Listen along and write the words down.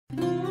In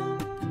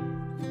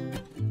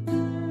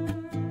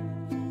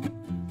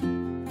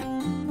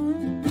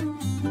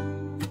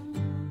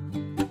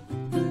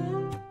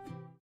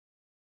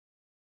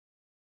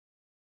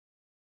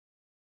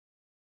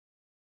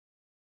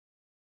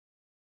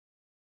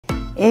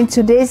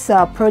today's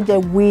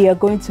project, we are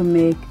going to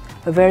make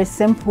a very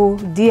simple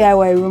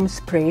DIY room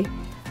spray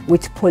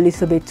with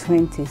Polysorbate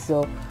 20.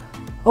 So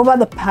over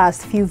the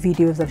past few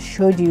videos, I've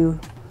showed you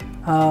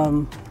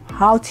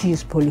how to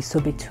use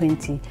Polysorbate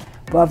 20,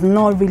 but I've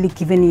not really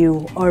given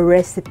you a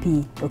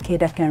recipe, okay,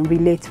 that can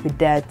relate with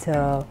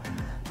that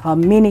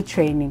mini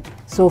training.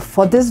 So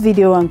for this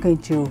video, I'm going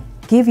to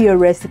give you a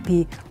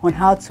recipe on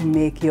how to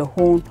make your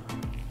own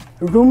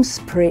room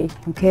spray,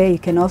 okay? You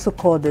can also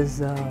call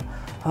this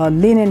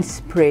linen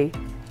spray,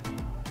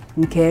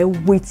 okay,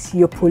 with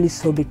your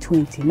Polysorbate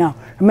 20. Now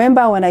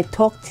remember, when I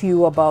talk to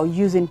you about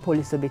using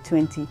Polysorbate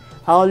 20,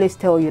 I always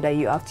tell you that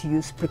you have to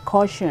use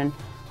precaution,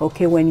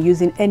 okay, when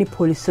using any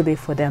Polysorbate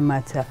for that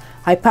matter.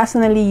 I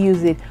personally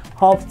use it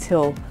up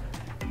till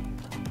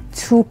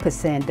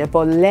 2%,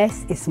 but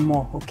less is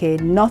more, okay,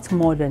 not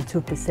more than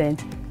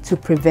 2%, to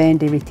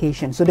prevent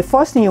irritation. So the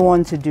first thing you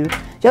want to do,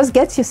 just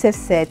get yourself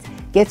set,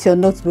 get your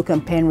notebook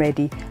and pen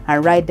ready,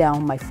 and write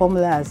down my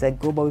formula as I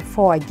go. But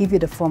before I give you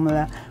the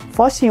formula,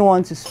 first thing you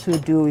want to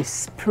do is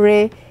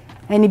spray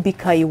any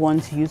beaker you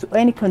want to use or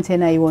any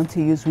container you want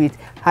to use with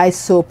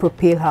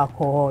isopropyl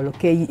alcohol,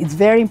 okay? It's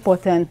very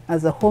important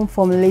as a home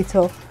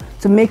formulator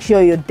to make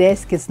sure your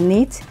desk is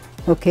neat,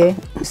 okay?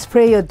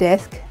 Spray your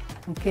desk,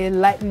 okay,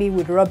 lightly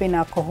with rubbing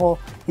alcohol.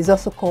 It's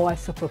also called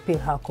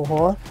isopropyl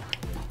alcohol.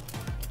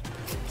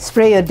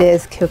 Spray your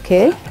desk,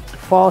 okay?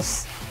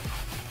 First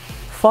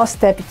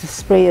step is to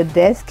spray your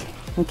desk,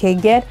 okay?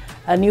 Get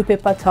a new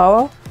paper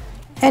towel,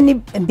 any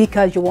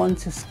beaker you want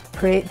to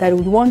spray, that you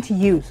want to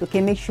use,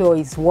 okay? Make sure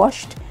it's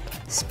washed,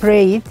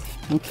 spray it,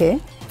 okay?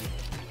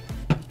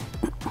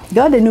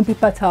 Got a new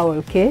paper towel,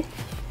 okay?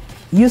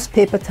 Use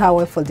paper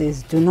towel for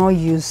this, do not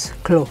use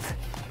cloth.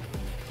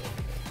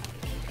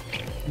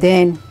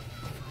 Then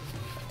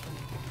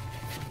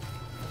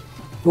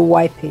you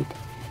wipe it.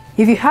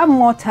 If you have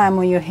more time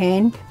on your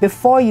hand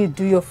before you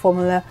do your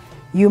formula,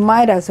 you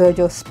might as well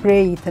just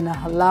spray it and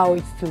allow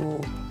it to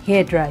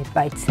hair dry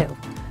by itself.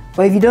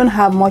 But if you don't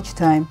have much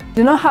time,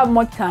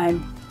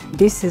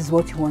 this is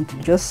what you want to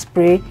just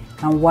spray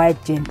and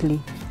wipe gently,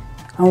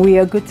 and we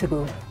are good to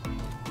go.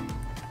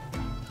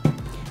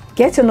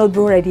 Get your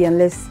notebook ready and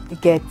let's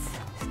get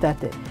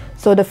started.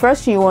 So the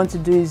first thing you want to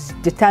do is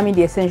determine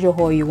the essential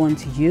oil you want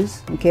to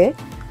use, okay?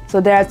 So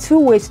there are two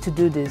ways to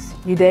do this.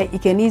 You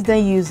can either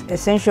use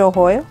essential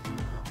oil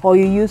or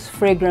you use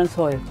fragrance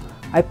oil.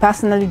 I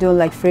personally don't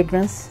like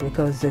fragrance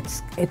because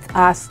it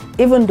has,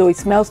 even though it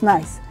smells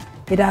nice,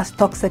 it has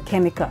toxic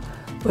chemical.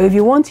 But if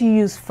you want to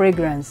use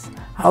fragrance,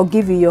 I'll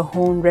give you your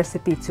own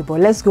recipe too. But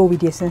let's go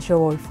with the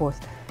essential oil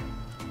first.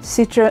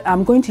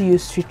 I'm going to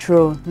use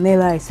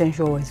citronella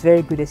essential oil. It's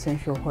very good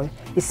essential oil.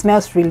 It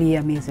smells really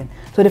amazing.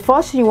 So the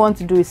first thing you want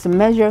to do is to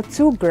measure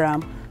 2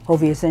 grams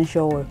of the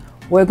essential oil.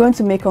 We're going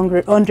to make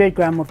 100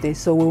 grams of this,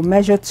 so we'll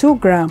measure 2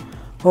 grams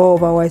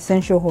of our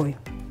essential oil.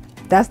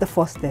 That's the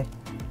first step.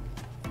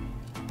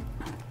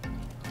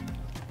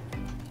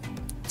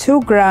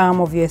 2 grams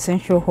of your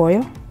essential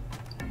oil.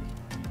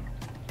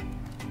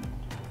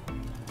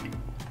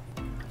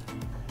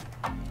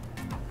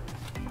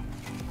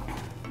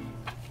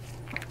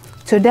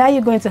 To that,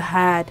 you're going to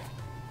add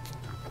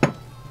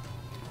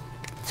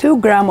 2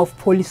 grams of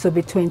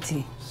Polysorbate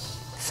 20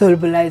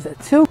 solubilizer.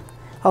 2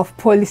 of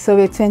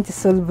Polysorbate 20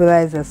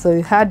 solubilizer. So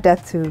you add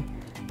that to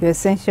your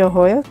essential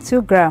oil,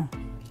 2 grams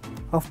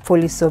of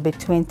Polysorbate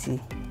 20.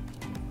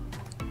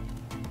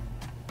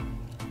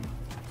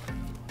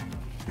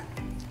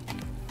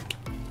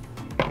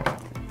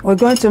 We're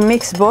going to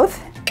mix both.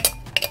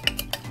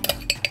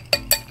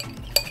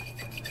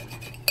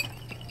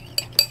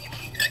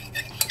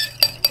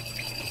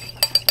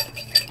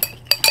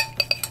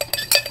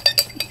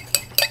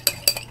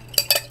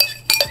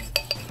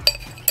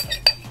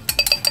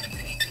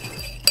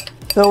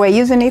 So we're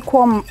using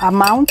equal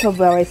amount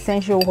of our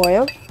essential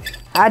oil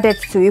added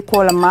to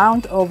equal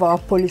amount of our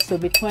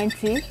Polysorbate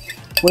 20.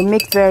 We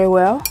mix very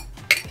well.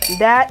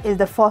 That is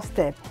the first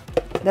step.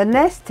 The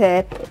next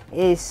step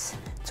is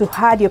to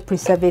add your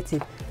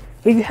preservative.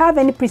 If you have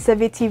any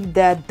preservative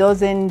that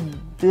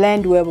doesn't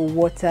blend well with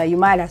water, you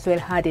might as well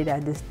add it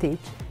at this stage.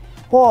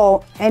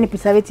 Or any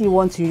preservative you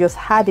want to, just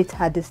add it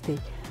at this stage.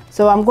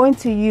 So I'm going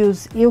to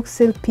use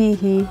Euxil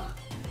PE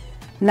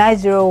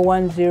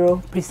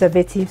 9010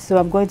 preservative. So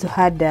I'm going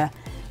to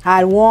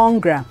add 1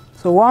 gram.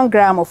 So 1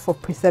 gram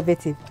of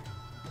preservative.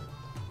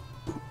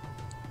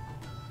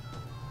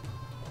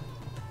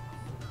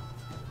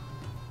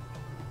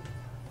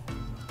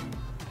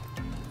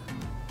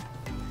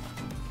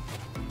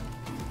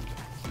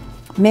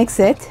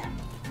 Mix it.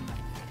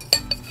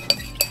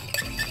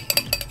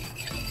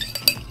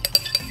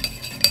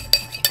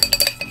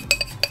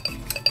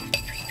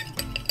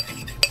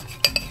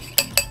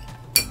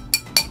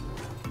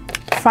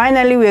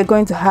 Finally, we are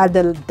going to add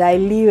the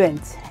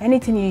diluent.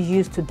 Anything you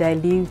use to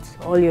dilute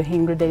all your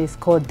ingredients is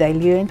called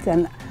diluent,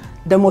 and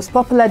the most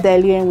popular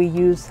diluent we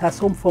use as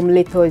home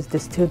formulator is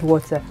distilled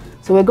water.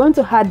 So we're going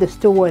to add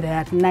distilled water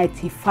at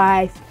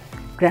 95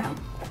 grams.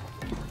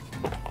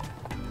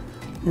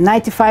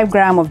 95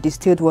 grams of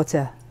distilled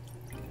water.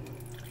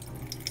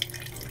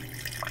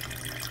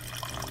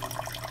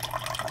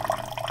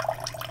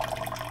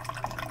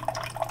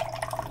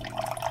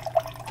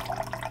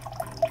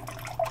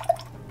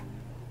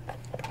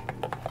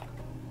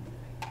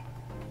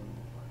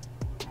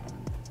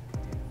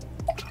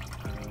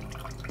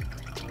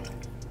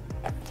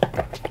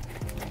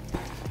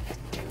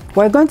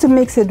 We're going to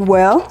mix it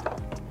well,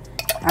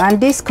 and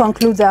this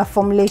concludes our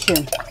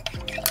formulation.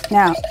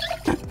 Now,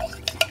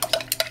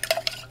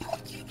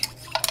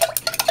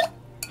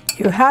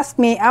 you ask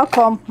me, how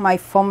come my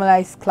formula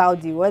is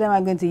cloudy? What am I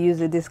going to use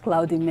with this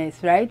cloudy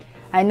mess, right?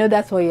 I know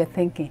that's what you're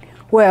thinking.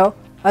 Well,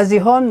 as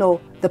you all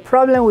know, the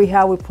problem we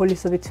have with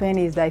Polysorbate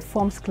 20 is that it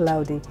forms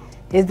cloudy.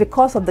 It's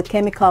because of the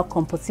chemical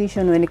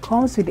composition. When it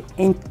comes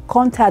in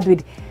contact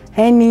with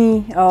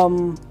any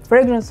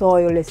fragrance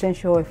oil,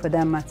 essential oil for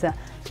that matter,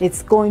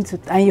 it's going to,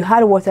 and you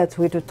add water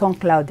to it, to turn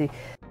cloudy.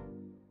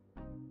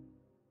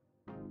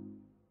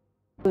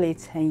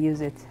 And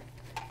use it.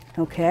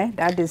 Okay,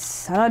 that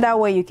is another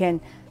way you can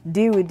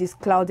deal with this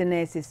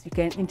cloudiness, is you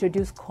can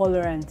introduce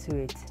colorant to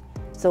it.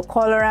 So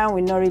colorant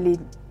will not really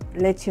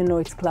let you know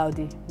it's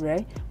cloudy,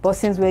 right? But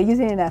since we're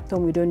using it at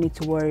home, we don't need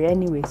to worry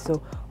anyway.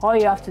 So all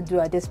you have to do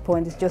at this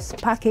point is just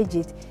package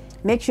it.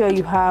 Make sure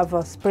you have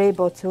a spray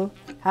bottle,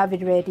 have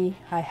it ready.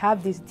 I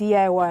have this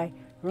DIY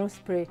room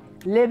spray.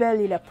 Label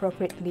it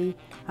appropriately,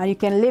 and you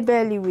can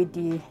label it with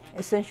the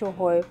essential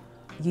oil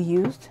you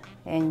used,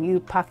 and you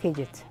package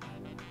it.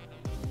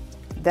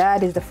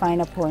 That is the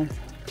final point.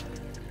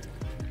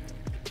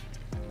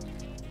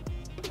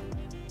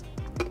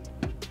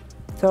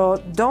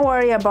 So don't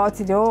worry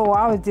about it. Oh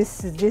wow, is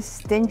this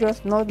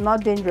dangerous? No,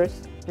 not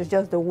dangerous. It's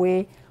just the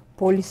way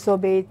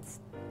polysorbate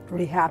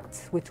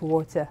reacts with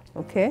water.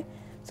 Okay,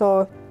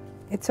 so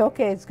it's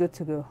okay, it's good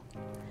to go.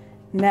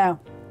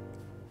 Now,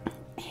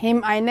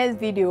 in my next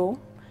video,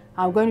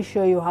 I'm going to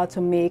show you how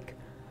to make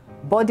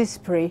body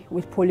spray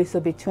with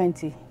Polysorbate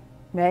 20,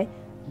 right?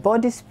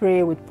 Body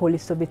spray with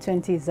Polysorbate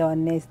 20 is our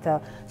next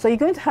step. So you're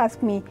going to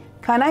ask me,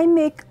 can I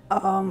make,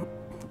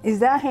 is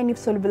there any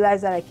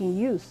solubilizer I can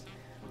use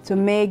to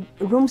make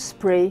room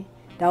spray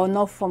that will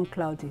not form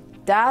cloudy?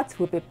 That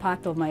will be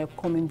part of my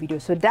upcoming video.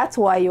 So that's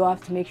why you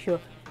have to make sure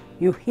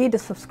you hit the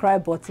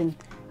subscribe button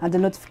and the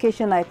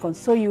notification icon,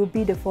 so you'll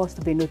be the first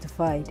to be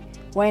notified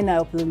when I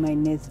upload my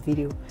next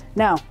video.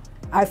 Now,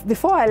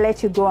 before I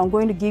let you go, I'm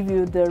going to give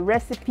you the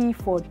recipe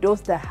for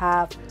those that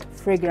have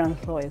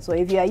fragrance oil. So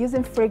if you are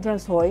using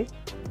fragrance oil,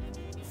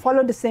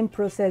 follow the same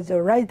process.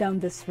 You'll write down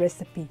this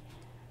recipe.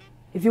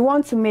 If you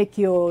want to make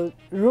your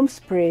room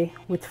spray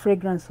with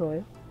fragrance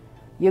oil,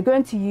 you're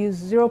going to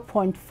use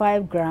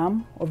 0.5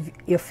 gram of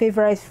your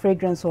favorite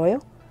fragrance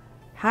oil,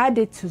 add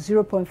it to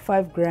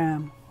 0.5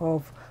 gram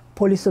of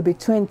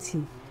Polysorbate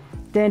 20,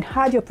 then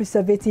add your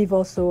preservative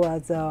also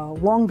as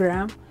 1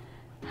 gram,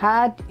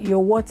 add your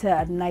water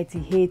at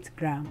 98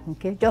 gram.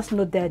 Okay, just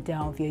note that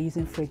down if you're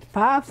using fragrance.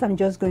 Perhaps I'm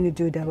just going to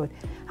do that, but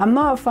I'm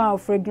not a fan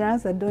of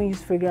fragrance. I don't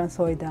use fragrance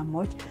oil that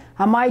much.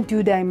 I might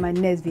do that in my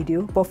next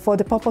video, but for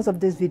the purpose of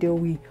this video,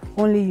 we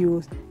only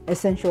use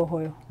essential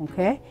oil.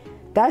 Okay,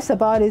 that's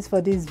about it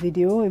for this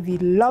video. If you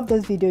love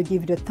this video,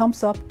 give it a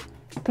thumbs up,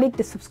 click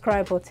the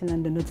subscribe button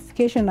and the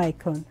notification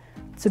icon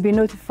to be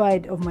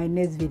notified of my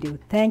next video.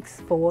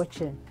 Thanks for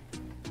watching.